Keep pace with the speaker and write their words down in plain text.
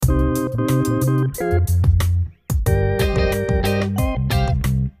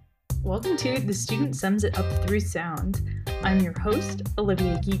the student sums it up through sound. I'm your host,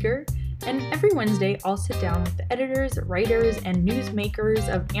 Olivia Giger, and every Wednesday I'll sit down with the editors, writers, and newsmakers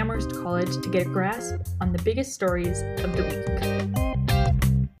of Amherst College to get a grasp on the biggest stories of the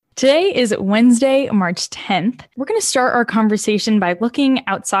week. Today is Wednesday, March 10th. We're going to start our conversation by looking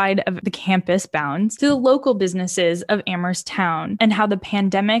outside of the campus bounds to the local businesses of Amherst Town and how the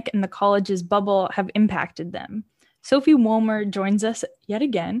pandemic and the college's bubble have impacted them. Sophie Wolmer joins us yet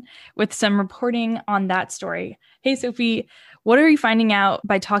again with some reporting on that story. Hey, Sophie, what are you finding out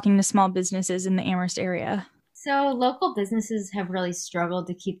by talking to small businesses in the Amherst area? So local businesses have really struggled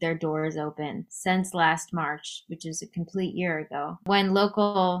to keep their doors open since last March, which is a complete year ago, when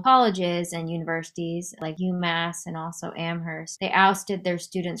local colleges and universities like UMass and also Amherst, they ousted their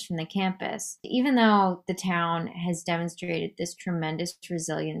students from the campus. Even though the town has demonstrated this tremendous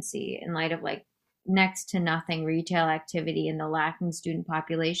resiliency in light of next to nothing retail activity and the lacking student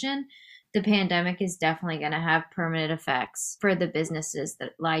population, the pandemic is definitely going to have permanent effects for the businesses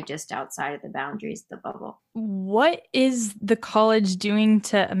that lie just outside of the boundaries of the bubble. What is the college doing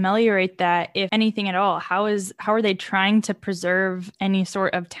to ameliorate that, if anything at all? How are they trying to preserve any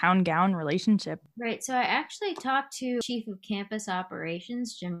sort of town-gown relationship? Right. So I actually talked to Chief of Campus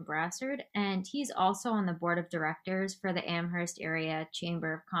Operations, Jim Brassard, and he's also on the board of directors for the Amherst Area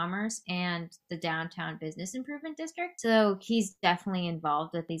Chamber of Commerce and the Downtown Business Improvement District. So he's definitely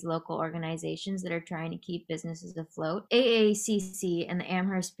involved with these local organizations that are trying to keep businesses afloat. AACC and the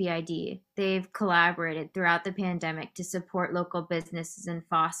Amherst BID, they've collaborated throughout the pandemic to support local businesses and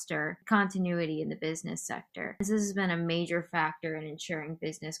foster continuity in the business sector. This has been a major factor in ensuring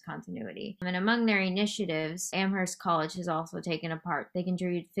business continuity. And among their initiatives, Amherst College has also taken a part. They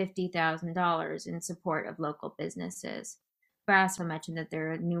contributed $50,000 in support of local businesses. Brasso mentioned that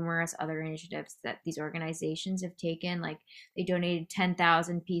there are numerous other initiatives that these organizations have taken, like they donated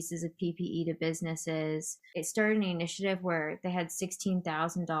 10,000 pieces of PPE to businesses. It started an initiative where they had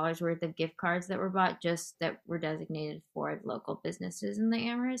 $16,000 worth of gift cards that were bought just that were designated for local businesses in the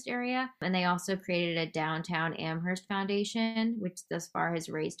Amherst area. And they also created a Downtown Amherst Foundation, which thus far has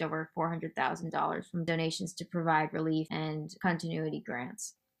raised over $400,000 from donations to provide relief and continuity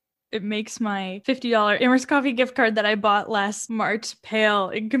grants. It makes my $50 Amherst Coffee gift card that I bought last March pale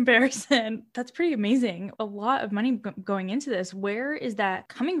in comparison. That's pretty amazing. A lot of money going into this. Where is that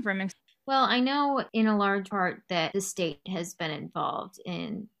coming from? Well, I know in a large part that the state has been involved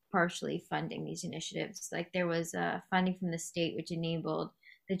in partially funding these initiatives. Like there was funding from the state which enabled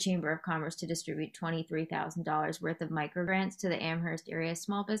the Chamber of Commerce to distribute $23,000 worth of microgrants to the Amherst area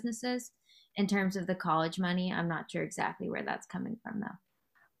small businesses. In terms of the college money, I'm not sure exactly where that's coming from though.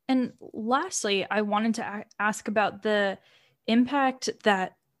 And lastly, I wanted to ask about the impact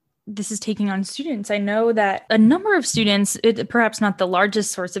that this is taking on students. I know that a number of students, perhaps not the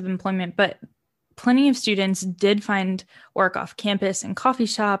largest source of employment, but plenty of students did find work off campus in coffee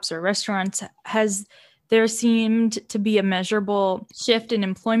shops or restaurants. Has there seemed to be a measurable shift in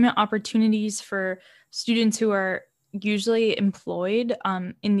employment opportunities for students who are usually employed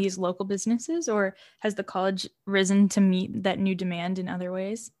in these local businesses, or has the college risen to meet that new demand in other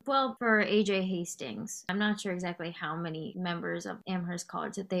ways? Well, for AJ Hastings, I'm not sure exactly how many members of Amherst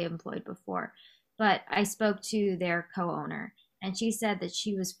College that they employed before, but I spoke to their co-owner, and she said that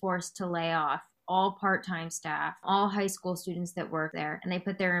she was forced to lay off all part-time staff, all high school students that work there, and they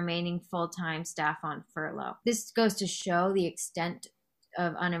put their remaining full-time staff on furlough. This goes to show the extent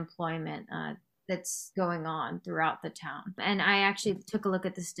of unemployment that's going on throughout the town. And I actually took a look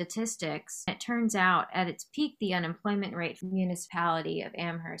at the statistics. It turns out at its peak, the unemployment rate for the municipality of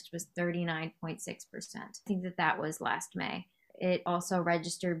Amherst was 39.6%. I think that was last May. It also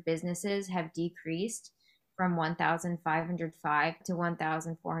registered businesses have decreased from 1,505 to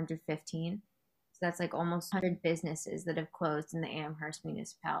 1,415. That's like almost 100 businesses that have closed in the Amherst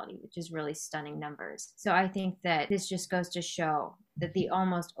municipality, which is really stunning numbers. So I think that this just goes to show that the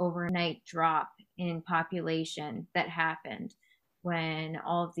almost overnight drop in population that happened when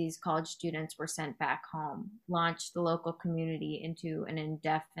all of these college students were sent back home launched the local community into an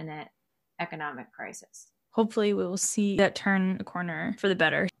indefinite economic crisis. Hopefully we will see that turn the corner for the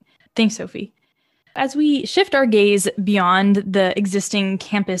better. Thanks, Sophie. As we shift our gaze beyond the existing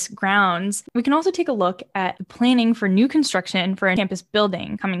campus grounds, we can also take a look at planning for new construction for a campus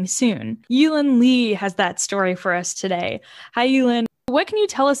building coming soon. Yulin Lee has that story for us today. Hi, Yulin. What can you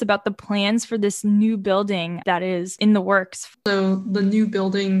tell us about the plans for this new building that is in the works? So the new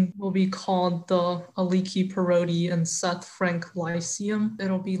building will be called the Aliki Parodi and Seth Frank Lyceum.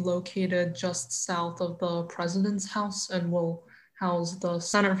 It'll be located just south of the President's House and will house the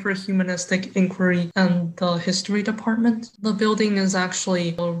Center for Humanistic Inquiry and the History Department. The building is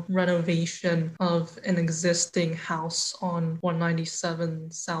actually a renovation of an existing house on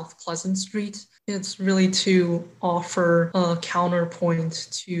 197 South Pleasant Street. It's really to offer a counterpoint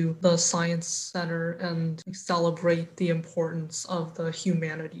to the Science Center and celebrate the importance of the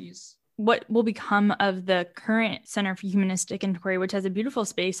humanities. What will become of the current Center for Humanistic Inquiry, which has a beautiful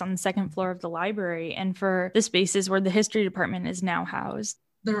space on the second floor of the library, and for the spaces where the history department is now housed?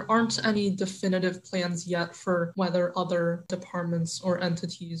 There aren't any definitive plans yet for whether other departments or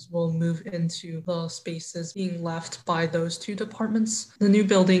entities will move into the spaces being left by those two departments. The new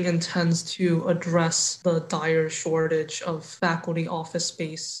building intends to address the dire shortage of faculty office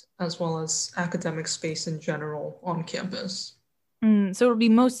space as well as academic space in general on campus. So it'll be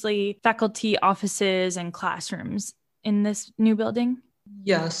mostly faculty offices and classrooms in this new building?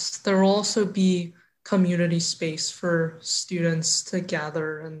 Yes, there will also be community space for students to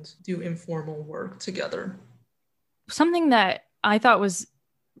gather and do informal work together. Something that I thought was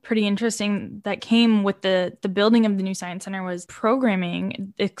pretty interesting that came with the building of the new Science Center was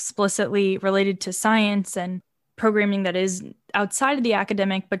programming explicitly related to science and programming that is outside of the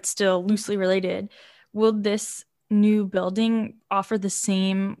academic but still loosely related. Will this new building offer the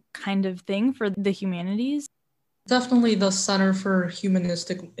same kind of thing for the humanities? Definitely the Center for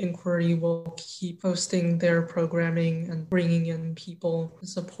Humanistic Inquiry will keep hosting their programming and bringing in people to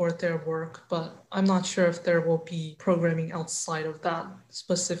support their work, but I'm not sure if there will be programming outside of that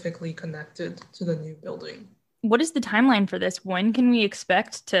specifically connected to the new building. What is the timeline for this? When can we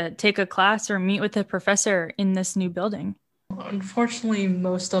expect to take a class or meet with a professor in this new building? Unfortunately,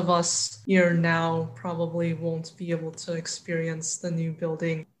 most of us here now probably won't be able to experience the new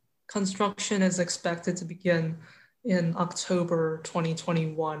building. Construction is expected to begin in October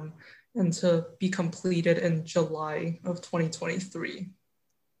 2021 and to be completed in July of 2023.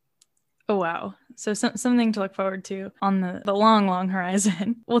 Oh, wow. So something to look forward to on the long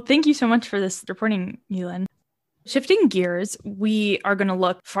horizon. Well, thank you so much for this reporting, Yulin. Shifting gears, we are going to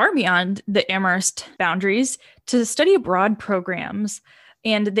look far beyond the Amherst boundaries to study abroad programs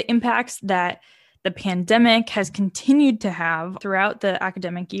and the impacts that the pandemic has continued to have throughout the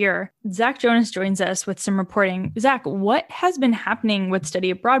academic year. Zach Jonas joins us with some reporting. Zach, what has been happening with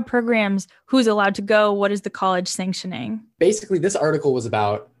study abroad programs? Who's allowed to go? What is the college sanctioning? Basically, this article was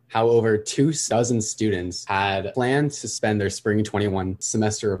about how over 24 students had planned to spend their spring 21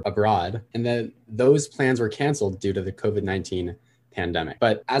 semester abroad, and then those plans were canceled due to the COVID-19 pandemic.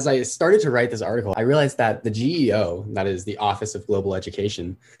 But as I started to write this article, I realized that the GEO, that is the Office of Global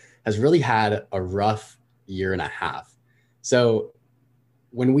Education, has really had a rough year and a half. So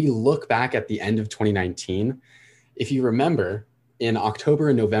when we look back at the end of 2019, if you remember, in October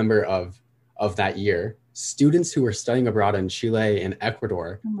and November of that year, students who were studying abroad in Chile and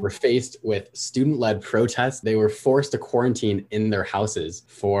Ecuador were faced with student-led protests. They were forced to quarantine in their houses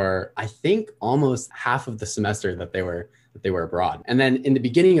for, I think, almost half of the semester that they were abroad. And then in the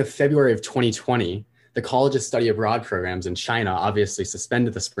beginning of February of 2020, the college's study abroad programs in China obviously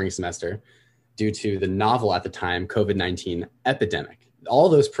suspended the spring semester due to the novel at the time COVID-19 epidemic. All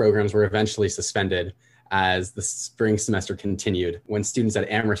those programs were eventually suspended as the spring semester continued when students at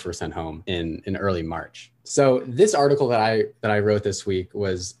Amherst were sent home in early March. So this article that I wrote this week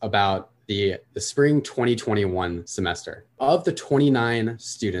was about the spring 2021 semester. Of the 29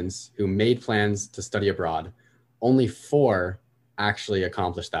 students who made plans to study abroad, only 4 actually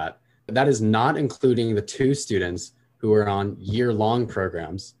accomplished that. That is not including the 2 students who are on year-long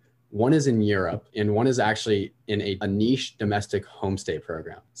programs. One is in Europe, and one is actually in a niche domestic homestay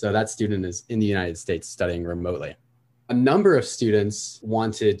program. So that student is in the United States studying remotely. A number of students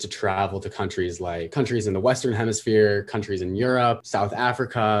wanted to travel to countries in the Western Hemisphere, countries in Europe, South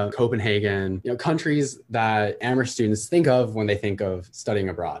Africa, Copenhagen, countries that Amherst students think of when they think of studying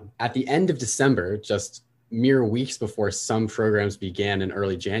abroad. At the end of December, just mere weeks before some programs began in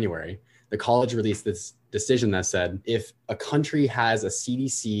early January, the college released this decision that said, if a country has a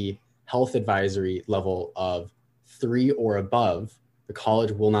CDC health advisory level of 3 or above, the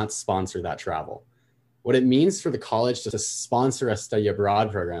college will not sponsor that travel. What it means for the college to sponsor a study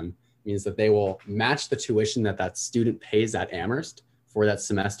abroad program means that they will match the tuition that student pays at Amherst for that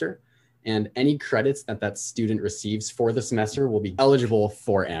semester, and any credits that student receives for the semester will be eligible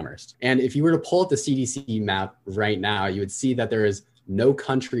for Amherst. And if you were to pull up the CDC map right now, you would see that there is no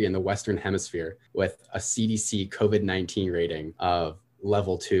country in the Western Hemisphere with a CDC COVID-19 rating of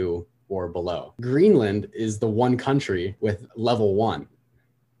level 2 or below. Greenland is the one country with level 1.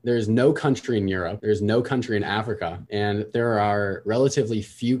 There's no country in Europe, there's no country in Africa, and there are relatively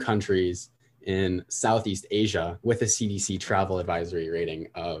few countries in Southeast Asia with a CDC travel advisory rating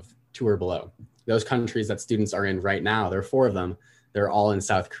of 2 or below. Those countries that students are in right now, there are 4 of them. They're all in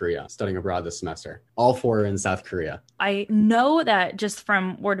South Korea, studying abroad this semester. All 4 are in South Korea. I know that just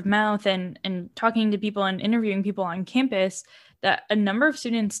from word of mouth and talking to people and interviewing people on campus, that a number of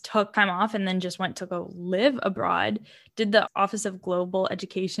students took time off and then just went to go live abroad. Did the Office of Global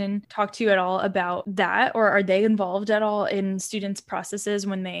Education talk to you at all about that, or are they involved at all in students' processes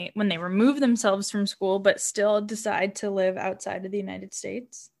when they remove themselves from school but still decide to live outside of the United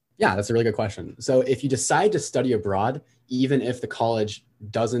States? Yeah, that's a really good question. So if you decide to study abroad, even if the college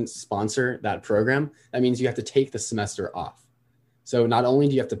doesn't sponsor that program, that means you have to take the semester off. So not only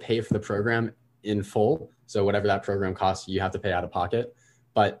do you have to pay for the program in full, so whatever that program costs, you have to pay out of pocket,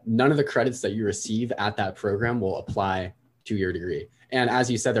 but none of the credits that you receive at that program will apply to your degree. And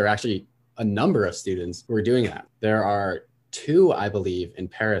as you said, there are actually a number of students who are doing that. There are 2, I believe, in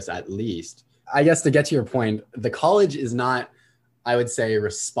Paris at least. I guess to get to your point, the college is not, I would say,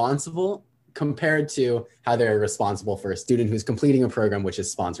 responsible compared to how they're responsible for a student who's completing a program which is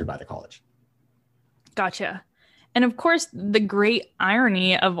sponsored by the college. Gotcha. And of course, the great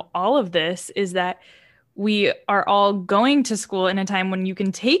irony of all of this is that we are all going to school in a time when you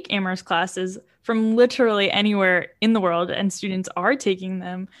can take Amherst classes from literally anywhere in the world, and students are taking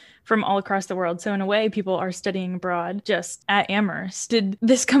them from all across the world. So in a way, people are studying abroad just at Amherst. Did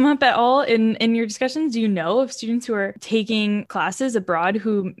this come up at all in your discussions? Do you know of students who are taking classes abroad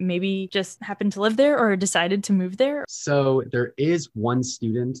who maybe just happened to live there or decided to move there? So there is one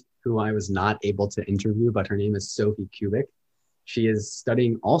student who I was not able to interview, but her name is Sophie Kubik. She is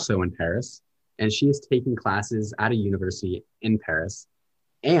studying also in Paris, and she is taking classes at a university in Paris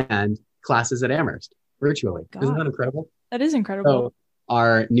and classes at Amherst virtually. God. Isn't that incredible? That is incredible. So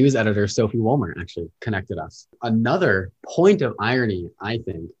our news editor, Sophie Wolmer, actually connected us. Another point of irony, I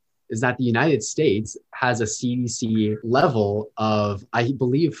think, is that the United States has a CDC level of, I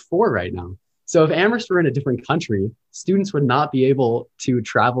believe, 4 right now. So if Amherst were in a different country, students would not be able to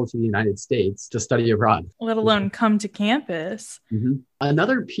travel to the United States to study abroad. Let alone come to campus. Mm-hmm.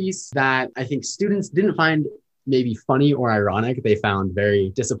 Another piece that I think students didn't find maybe funny or ironic, they found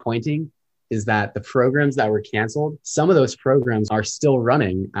very disappointing, is that the programs that were canceled, some of those programs are still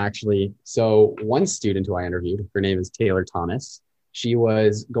running, actually. So one student who I interviewed, her name is Taylor Thomas. She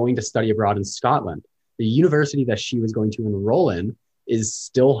was going to study abroad in Scotland. The university that she was going to enroll in is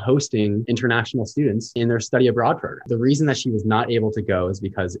still hosting international students in their study abroad program. The reason that she was not able to go is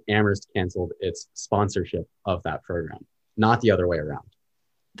because Amherst canceled its sponsorship of that program, not the other way around.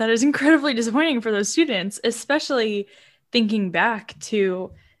 That is incredibly disappointing for those students, especially thinking back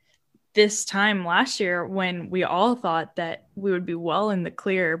to this time last year when we all thought that we would be well in the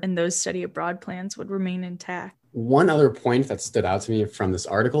clear and those study abroad plans would remain intact. One other point that stood out to me from this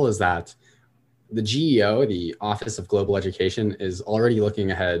article is that the GEO, the Office of Global Education, is already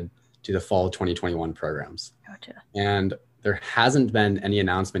looking ahead to the fall 2021 programs. Gotcha. And there hasn't been any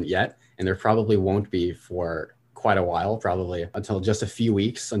announcement yet, and there probably won't be for quite a while, probably until just a few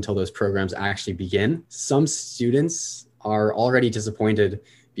weeks until those programs actually begin. Some students are already disappointed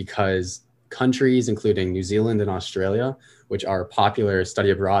because countries, including New Zealand and Australia, which are popular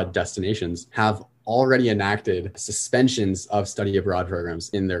study abroad destinations, have already enacted suspensions of study abroad programs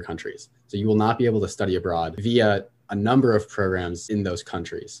in their countries. So you will not be able to study abroad via a number of programs in those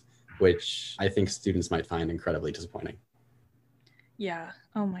countries, which I think students might find incredibly disappointing. Yeah.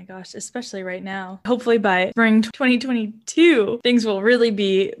 Oh my gosh, especially right now. Hopefully by spring 2022, things will really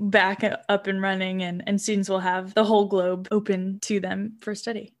be back up and running and students will have the whole globe open to them for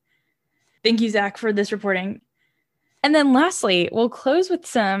study. Thank you, Zach, for this reporting. And then lastly, we'll close with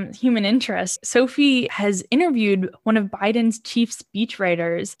some human interest. Sophie has interviewed one of Biden's chief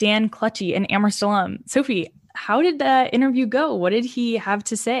speechwriters, Dan Clutchey, an Amherst alum. Sophie, how did that interview go? What did he have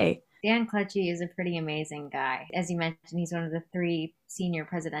to say? Dan Clutchey is a pretty amazing guy. As you mentioned, he's one of the 3 senior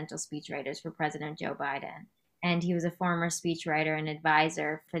presidential speechwriters for President Joe Biden. And he was a former speechwriter and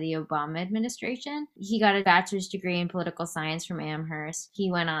advisor for the Obama administration. He got a bachelor's degree in political science from Amherst.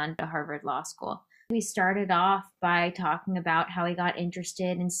 He went on to Harvard Law School. We started off by talking about how he got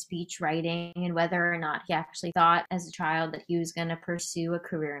interested in speech writing and whether or not he actually thought as a child that he was going to pursue a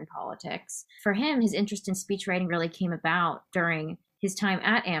career in politics. For him, his interest in speech writing really came about during his time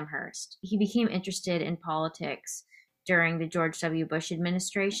at Amherst. He became interested in politics during the George W. Bush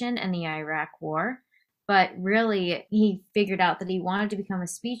administration and the Iraq War. But really, he figured out that he wanted to become a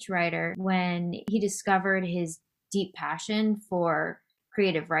speechwriter when he discovered his deep passion for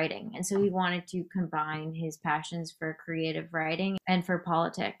creative writing. And so he wanted to combine his passions for creative writing and for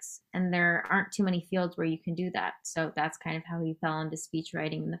politics. And there aren't too many fields where you can do that. So that's kind of how he fell into speech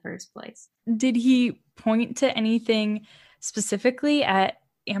writing in the first place. Did he point to anything specifically at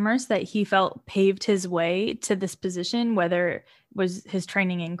Amherst that he felt paved his way to this position, whether it was his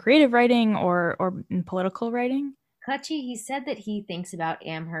training in creative writing or in political writing? Clutchey, he said that he thinks about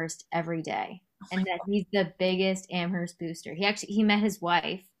Amherst every day and that he's the biggest Amherst booster. He met his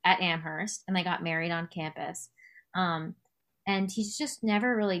wife at Amherst and they got married on campus. And he's just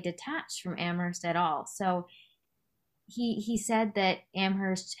never really detached from Amherst at all. So he said that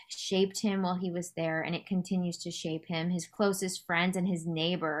Amherst shaped him while he was there, and it continues to shape him. His closest friends and his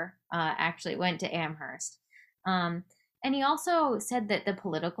neighbor actually went to Amherst. And he also said that the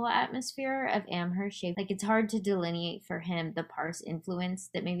political atmosphere of Amherst shaped, like, it's hard to delineate for him the sparse influence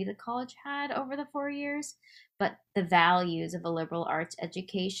that maybe the college had over the 4 years, but the values of a liberal arts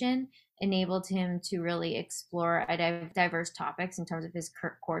education enabled him to really explore diverse topics in terms of his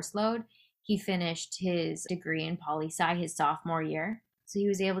course load. He finished his degree in poli-sci his sophomore year, so he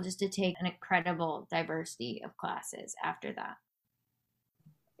was able just to take an incredible diversity of classes after that.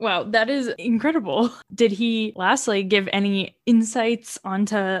 Wow, that is incredible. Did he lastly give any insights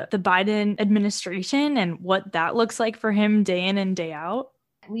onto the Biden administration and what that looks like for him day in and day out?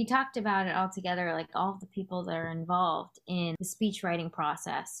 We talked about it all together, like all of the people that are involved in the speech writing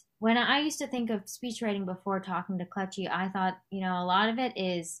process. When I used to think of speech writing before talking to Clutchey, I thought, a lot of it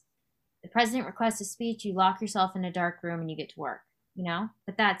is the president requests a speech, you lock yourself in a dark room and you get to work,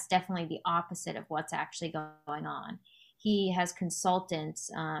 But that's definitely the opposite of what's actually going on. He has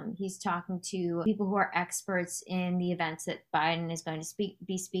consultants. He's talking to people who are experts in the events that Biden is going to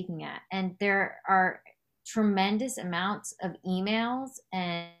be speaking at. And there are tremendous amounts of emails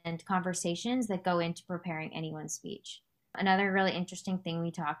and conversations that go into preparing anyone's speech. Another really interesting thing we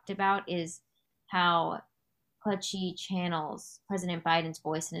talked about is how Clutchey channels President Biden's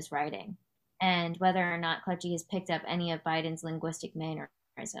voice in his writing, and whether or not Clutchey has picked up any of Biden's linguistic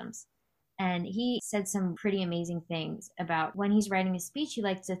mannerisms. And he said some pretty amazing things about when he's writing a speech, he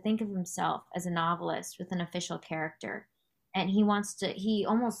likes to think of himself as a novelist with an official character. And he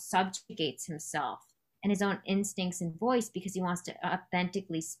almost subjugates himself and his own instincts and voice because he wants to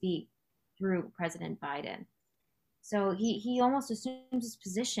authentically speak through President Biden. So he almost assumes his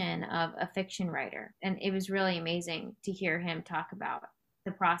position of a fiction writer. And it was really amazing to hear him talk about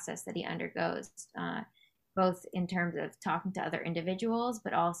the process that he undergoes, both in terms of talking to other individuals,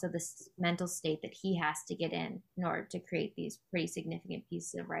 but also the mental state that he has to get in order to create these pretty significant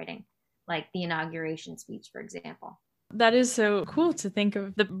pieces of writing, like the inauguration speech, for example. That is so cool to think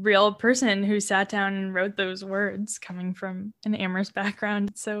of the real person who sat down and wrote those words coming from an Amherst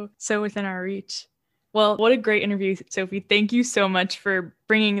background. So within our reach. Well, what a great interview, Sophie. Thank you so much for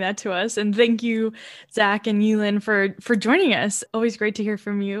bringing that to us. And thank you, Zach and Yulin, for joining us. Always great to hear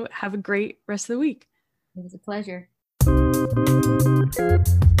from you. Have a great rest of the week. It was a pleasure.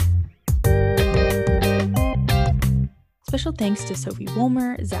 Special thanks to Sophie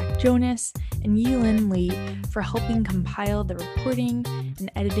Wolmer, Zach Jonas, and Yulin Lee for helping compile the reporting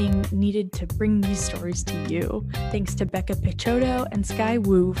and editing needed to bring these stories to you. Thanks to Becca Pichotto and Sky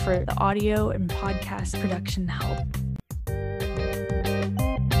Wu for the audio and podcast production help.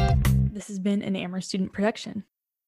 This has been an Amherst student production.